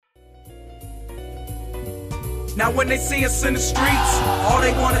Now when they see us in the streets, all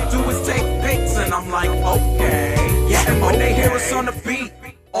they wanna do is take pics, and I'm like, okay, yeah. And when they hear us on the beat,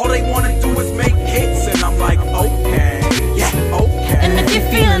 all they wanna do is make hits, and I'm like, okay, yeah, okay. And if you're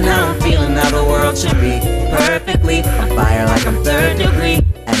feeling how I'm feeling, now the world should be perfectly on fire like I'm third degree.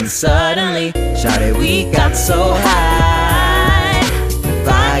 And suddenly, shawty, we got so high,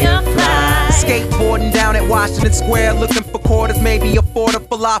 firefly. Skateboarding down at Washington Square, looking for quarters, maybe afford a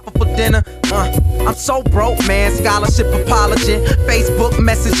falafel for dinner. I'm so broke, man, scholarship apology. Facebook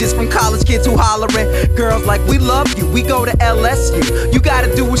messages from college kids who hollering. Girls like, we love you, we go to LSU. You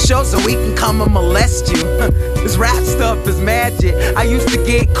gotta do a show so we can come and molest you. This rap stuff is magic. I used to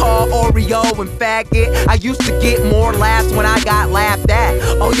get called Oreo and faggot. I used to get more laughs when I got laughed at.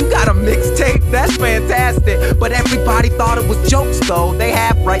 Oh, you got a mixtape? That's fantastic. But everybody thought it was jokes though. They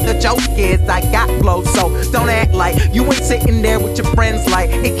half right, the joke is I got flow. So don't act like you ain't sitting there with your friends like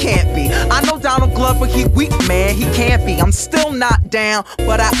it can't be. I know Donald Glover, he weak, man, he can't be. I'm still not down,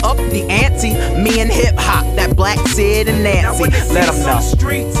 but I up the ante. Me and hip hop, that Black Sid and Nancy. Now when they see let us them on the know.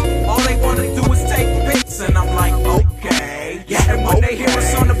 streets, all they wanna do is take pics, and I'm like, okay, yeah. And when they hear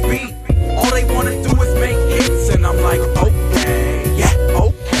us on the beat, all they wanna do is make hits, and I'm like, okay, yeah,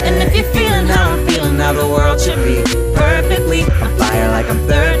 okay. And if you're feeling how I'm feeling, now the world should be perfectly on fire like I'm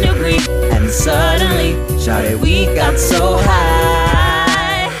third degree. And suddenly, shawty, we got so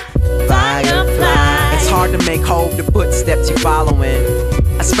high, firefly. It's hard to make hold the footsteps you following,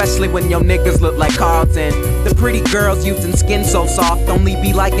 especially when your niggas look like Carlton. The pretty girls using skin so soft only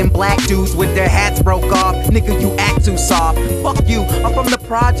be liking black dudes with their hats broke off. Nigga, you act too soft. Fuck you, I'm from the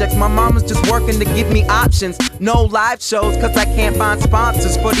projects. My mama's just working to give me options. No live shows cause I can't find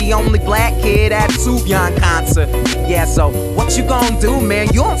sponsors for the only black kid at a Sufjan concert. Yeah, so what you gonna do, man?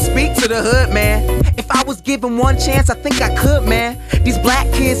 You don't speak to the hood, man. If I was given one chance, I think I could, man. These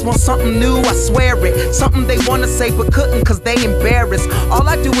black kids want something new, I swear it. Something they wanna say but couldn't cause they embarrassed. All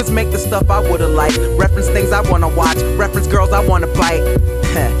I do is make the stuff I would've liked, reference things I wanna watch, reference girls I wanna bite.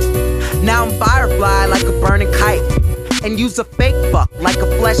 Now I'm firefly like a burning kite, and use a fake fuck like a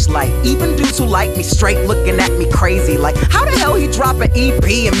fleshlight. Even dudes who like me straight looking at me crazy like, how the hell he drop an EP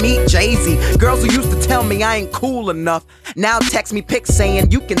and meet Jay-Z? Girls who used to tell me I ain't cool enough now text me pics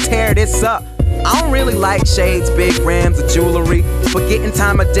saying you can tear this up. I don't really like shades, big rims, or jewelry, but getting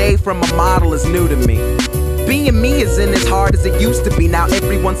time of day from a model is new to me. Being me isn't as hard as it used to be. Now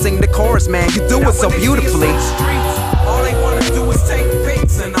everyone sing the chorus, man, you do it so beautifully. All they wanna do is take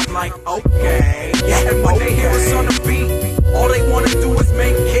pics, and I'm like, okay, yeah. And when they hear us on the beat, all they wanna do is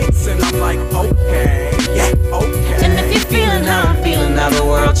make hits, and I'm like, okay, yeah, okay. And if you're feeling how I'm feeling, now the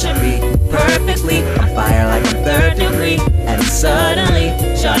world should be perfectly on fire like I'm third degree. And suddenly,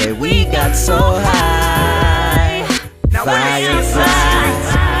 shawty, we got so high, now when they see us on the streets,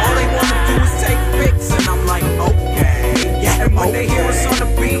 all they wanna do is take pics, and I'm like, okay, yeah. And when they hear us on the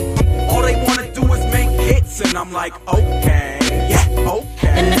beat, all they wanna do is make hits, and I'm like, okay, yeah, okay.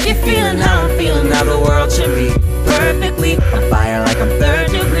 And if you're feeling how I'm feeling, now the world should be perfectly on fire like I'm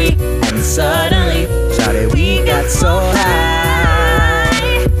third degree. And suddenly, shawty, we got so